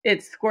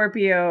it's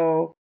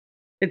Scorpio,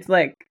 it's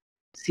like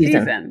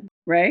season,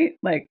 right?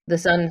 Like the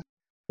sun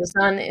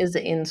is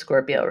in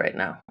Scorpio right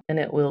now, and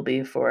it will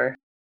be for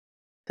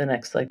the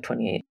next like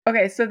 28.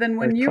 Okay, so then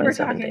when you were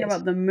talking days.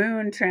 about the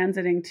moon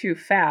transiting too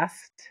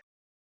fast,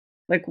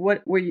 like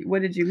what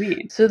did you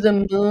mean? So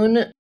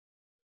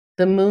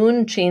the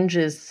moon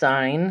changes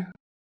sign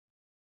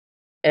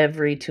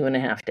every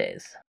 2.5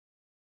 days.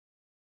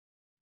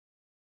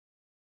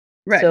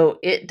 Right. So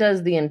it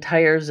does the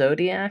entire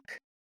zodiac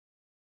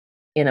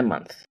in a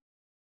month.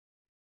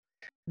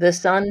 The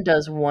sun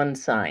does one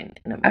sign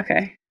in a month.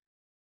 Okay.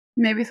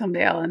 Maybe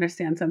someday I'll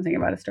understand something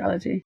about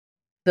astrology.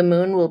 The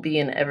moon will be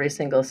in every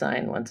single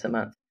sign once a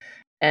month.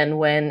 And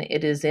when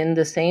it is in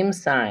the same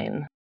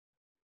sign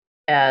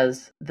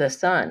as the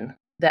sun,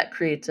 that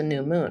creates a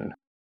new moon.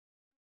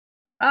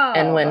 Oh,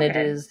 and when it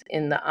is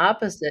in the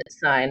opposite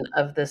sign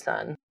of the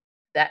sun,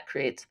 that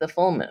creates the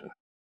full moon.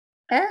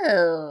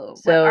 Oh.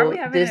 So are we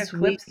having this an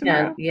eclipse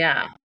weekend, tomorrow?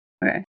 Yeah.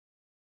 Okay.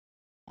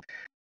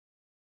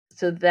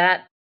 So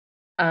that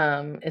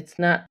it's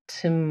not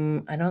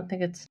I don't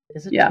think is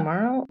it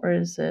tomorrow or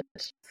is it?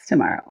 It's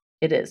tomorrow.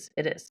 It is.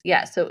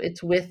 Yeah, so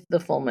it's with the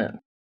full moon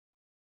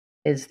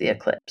is the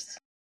eclipse.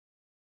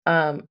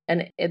 And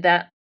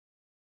that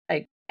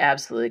I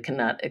absolutely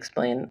cannot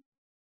explain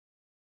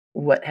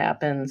what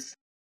happens,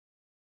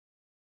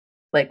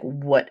 like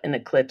what an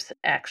eclipse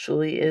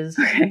actually is.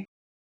 Okay.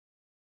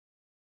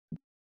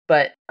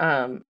 But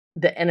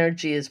the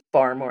energy is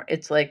far more.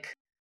 It's like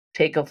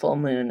take a full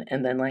moon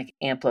and then like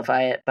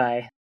amplify it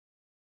by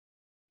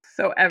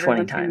so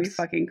everyone's gonna be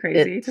fucking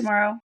crazy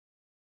tomorrow.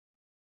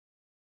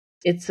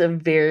 It's a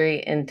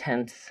very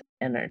intense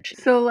energy.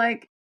 So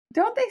like,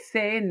 don't they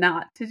say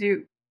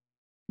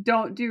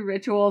don't do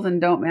rituals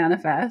and don't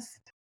manifest?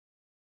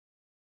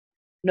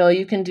 No,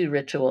 you can do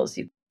rituals,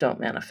 you don't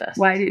manifest.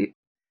 Why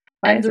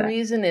and the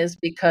reason is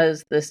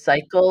because the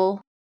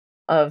cycle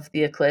of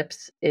the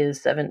eclipse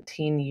is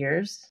 17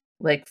 years.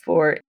 Like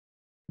for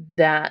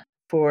the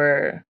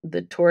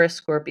Taurus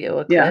Scorpio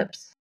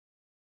eclipse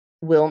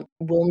will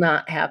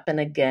not happen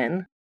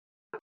again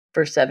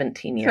for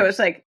 17 years. So it's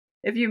like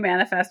if you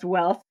manifest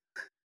wealth,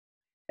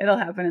 it'll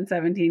happen in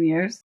 17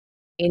 years.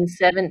 In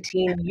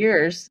 17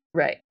 years,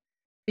 right.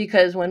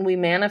 Because when we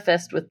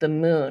manifest with the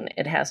moon,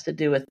 it has to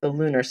do with the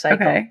lunar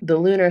cycle. Okay. The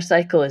lunar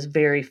cycle is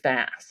very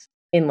fast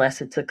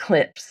unless it's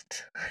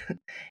eclipsed.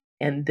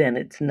 and then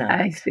it's not.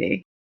 I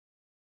see.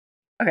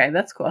 Okay,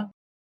 that's cool.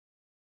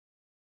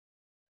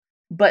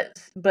 But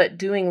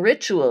doing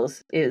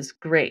rituals is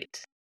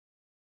great.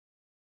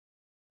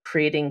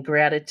 Creating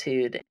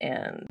gratitude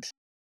and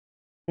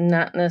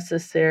not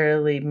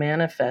necessarily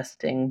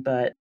manifesting,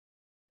 but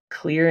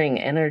clearing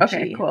energy.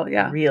 Okay, cool.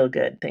 Yeah. Real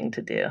good thing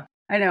to do.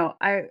 I know.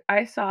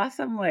 I saw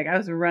some, like, I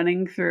was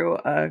running through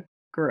a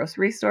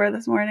grocery store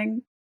this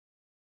morning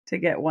to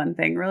get one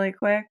thing really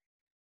quick,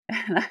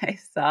 and I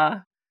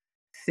saw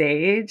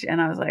sage,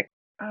 and I was like,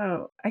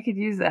 oh, I could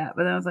use that.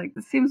 But then I was like,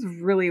 this seems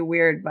really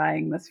weird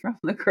buying this from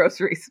the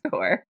grocery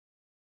store.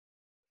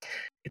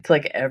 It's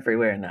like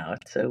everywhere now.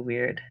 It's so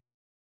weird.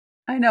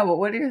 I know, but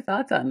what are your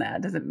thoughts on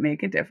that? Does it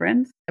make a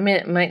difference? I mean,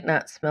 it might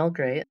not smell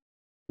great.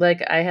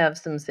 Like, I have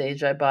some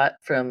sage I bought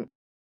from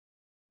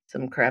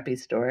some crappy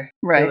store.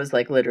 Right. It was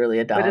like literally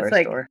a dollar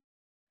like, store.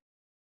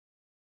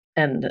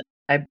 And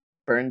I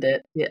burned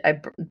it. Yeah, I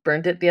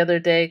burned it the other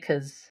day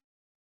because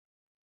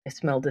I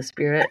smelled a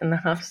spirit in the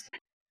house.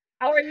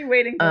 How are you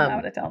waiting till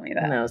now to tell me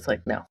that? And I was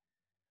like, no.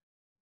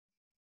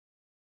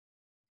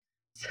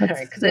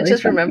 Sorry, because really I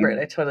just funny. remembered.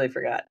 I totally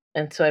forgot.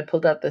 And so I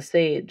pulled out the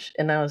sage,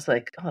 and I was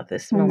like, oh,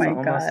 this smells my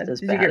almost God. as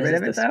Did you bad get rid as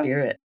of the it, though?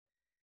 spirit.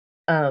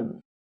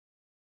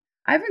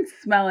 I've been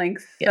smelling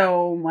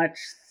so much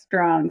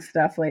strong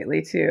stuff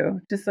lately too.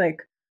 Just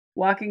like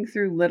walking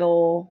through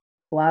little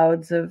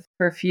clouds of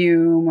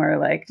perfume or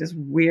like just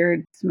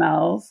weird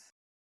smells.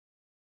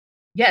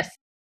 Yes.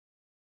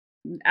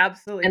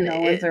 Absolutely And no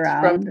one's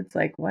around. It's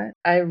like, what?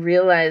 I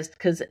realized,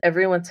 because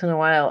every once in a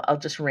while I'll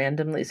just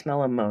randomly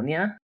smell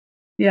ammonia.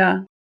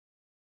 Yeah.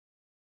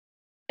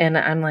 And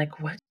I'm like,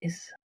 what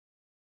is?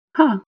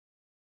 Huh.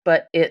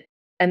 But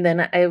and then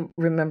I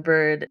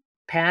remembered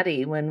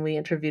Patty, when we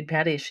interviewed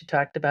Patty, she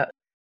talked about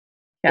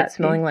it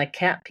smelling like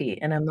cat pee.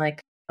 And I'm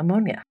like,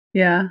 ammonia.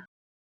 Yeah.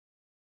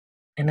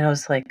 And I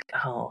was like,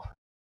 oh.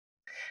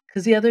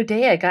 Because the other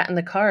day I got in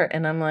the car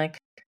and I'm like,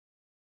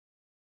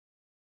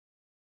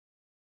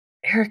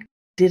 Eric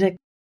did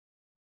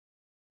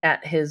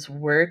at his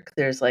work,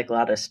 there's like a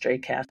lot of stray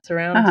cats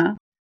around.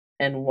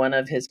 And one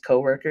of his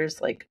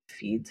coworkers like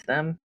feeds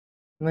them.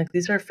 I'm like,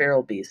 these are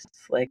feral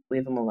beasts. Like,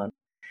 leave them alone.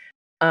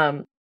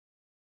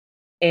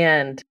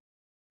 And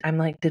I'm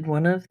like, did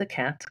one of the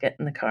cats get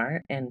in the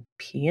car and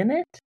pee in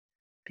it?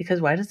 Because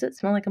why does it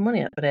smell like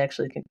ammonia? But I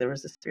actually think there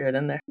was a spirit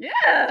in there.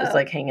 Yeah. Just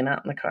like hanging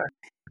out in the car.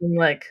 I'm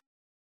like,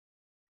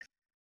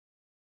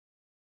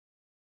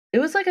 it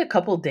was like a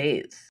couple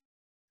days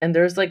and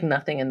there's like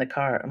nothing in the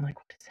car. I'm like,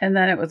 what is that? And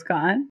then it was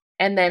gone.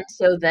 And then,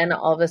 so then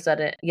all of a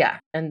sudden, yeah.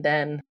 And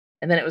then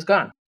it was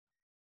gone.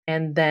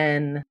 And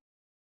then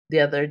the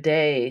other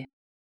day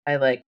I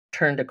like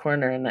turned a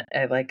corner and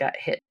I like got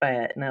hit by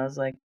it. And I was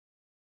like,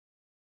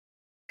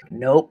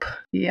 nope.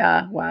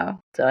 Yeah. Wow.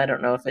 So I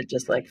don't know if it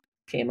just like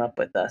came up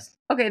with us.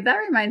 Okay. That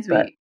reminds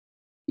me,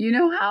 you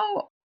know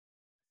how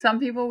some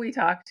people we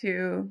talk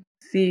to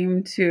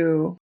seem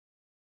to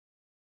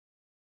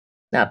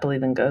not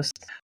believe in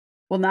ghosts?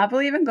 Well, not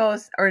believe in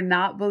ghosts or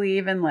not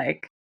believe in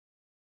like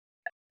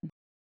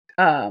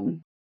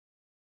the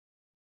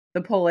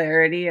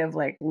polarity of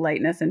like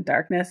lightness and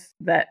darkness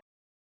that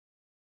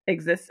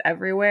exists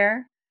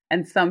everywhere.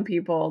 And some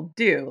people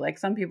do. Like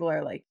some people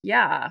are like,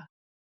 yeah,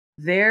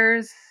 there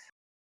is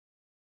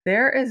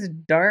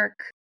dark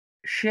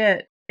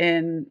shit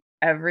in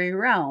every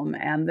realm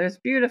and there's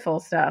beautiful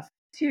stuff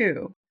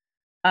too.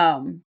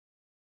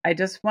 I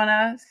just want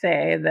to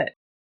say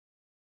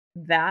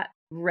that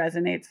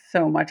resonates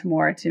so much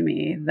more to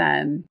me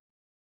than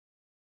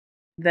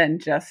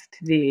just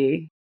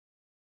the,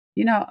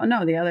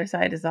 no, the other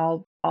side is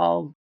all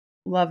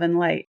love and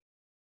light.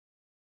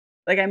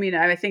 Like, I mean,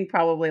 I think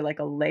probably like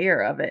a layer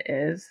of it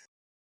is,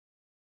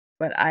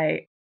 but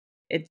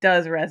it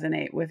does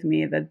resonate with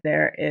me that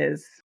there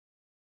is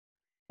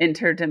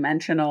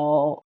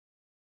interdimensional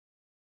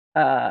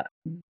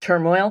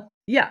turmoil.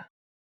 Yeah.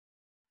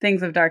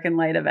 Things of dark and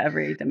light of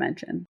every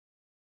dimension.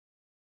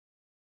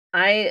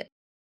 I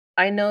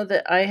know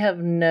that I have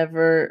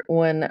never,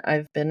 when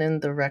I've been in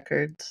the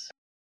records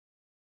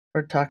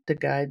or talked to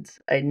guides,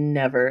 I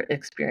never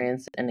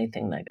experienced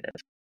anything negative.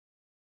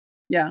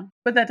 Yeah,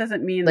 but that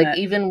doesn't mean like that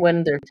even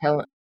when they're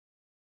telling,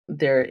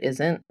 there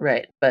isn't,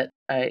 right? But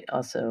I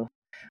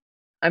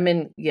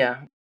mean,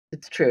 yeah,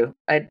 it's true.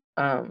 I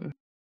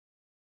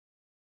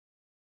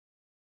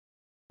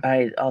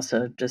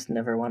also just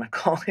never want to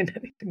call in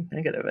anything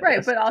negative.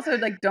 Right, but also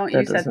like, don't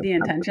you set the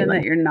intention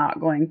that you're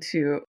not going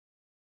to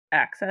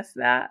access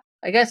that?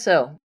 I guess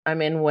so. I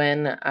mean,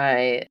 when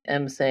I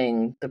am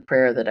saying the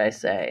prayer that I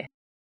say,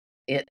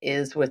 it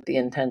is with the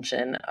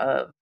intention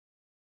of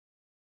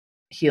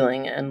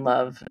healing and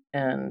love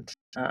and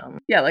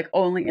yeah, like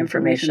only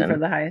information for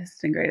the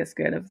highest and greatest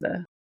good of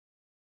the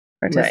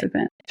participant.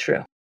 Right.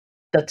 True.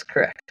 That's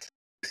correct.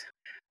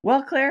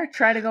 Well, Claire,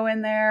 try to go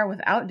in there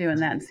without doing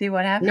that and see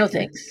what happens. No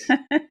thanks.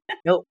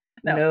 Nope.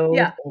 No,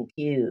 yeah. Thank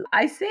you.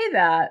 I say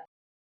that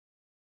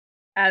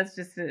as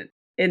just an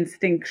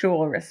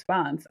instinctual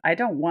response. I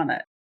don't want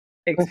to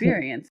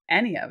experience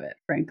any of it,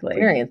 frankly.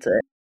 Experience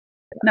it.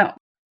 No.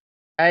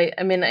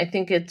 I mean, I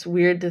think it's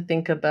weird to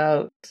think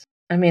about.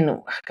 I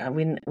mean, God,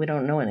 we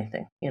don't know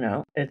anything,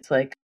 It's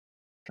like,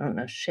 I don't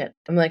know shit.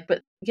 I'm like,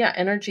 but yeah,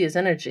 energy is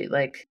energy.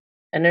 Like,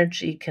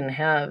 energy can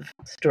have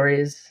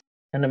stories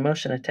and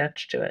emotion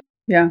attached to it.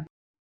 Yeah.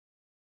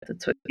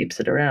 That's what keeps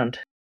it around.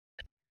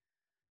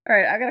 All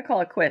right, I gotta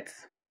call it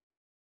quits.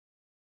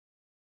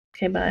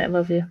 Okay, bye. I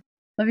love you.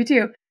 Love you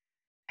too.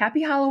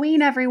 Happy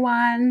Halloween,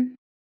 everyone.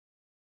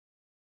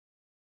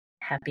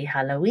 Happy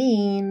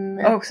Halloween.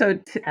 Oh, so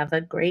have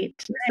a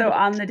great night. So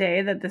on the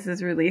day that this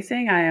is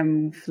releasing, I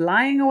am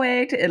flying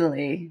away to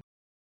Italy.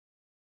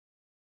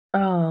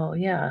 Oh,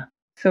 yeah.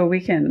 So we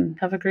can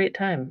have a great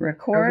time.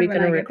 Record. Are we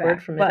going to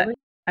record from Italy?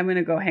 I'm going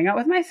to go hang out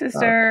with my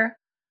sister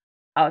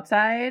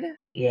outside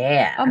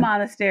a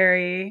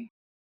monastery,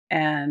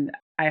 and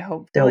I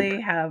hopefully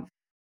have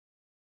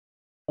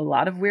a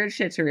lot of weird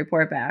shit to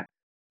report back.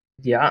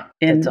 Yeah,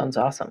 that sounds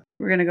awesome.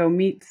 We're going to go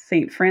meet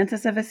St.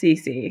 Francis of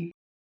Assisi.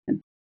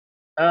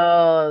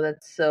 Oh,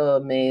 that's so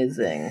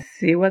amazing.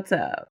 See what's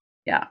up.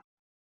 Yeah.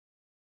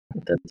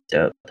 That's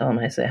dope. Tell him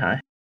I say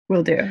hi.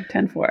 Will do.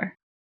 10-4.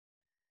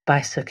 Bye,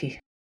 Suki.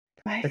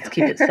 Bye. Let's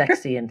keep it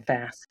sexy and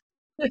fast.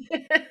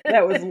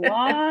 That was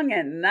long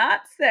and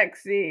not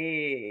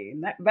sexy.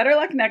 Better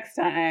luck next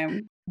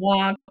time.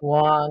 Wonk,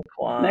 wonk,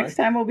 wonk. Next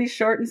time will be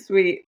short and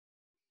sweet.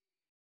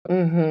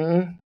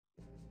 Mm-hmm.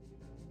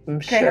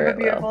 Okay, have a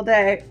beautiful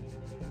day.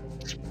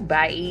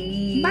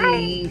 Bye.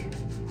 Bye.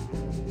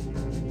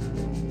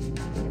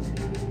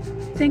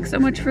 Thanks so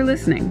much for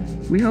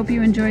listening. We hope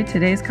you enjoyed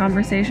today's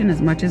conversation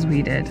as much as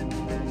we did.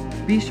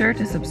 Be sure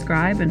to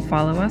subscribe and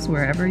follow us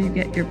wherever you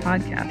get your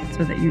podcasts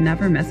so that you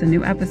never miss a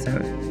new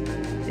episode.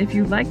 If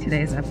you liked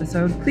today's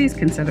episode, please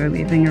consider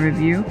leaving a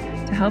review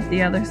to help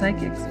the other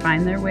psychics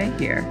find their way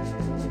here.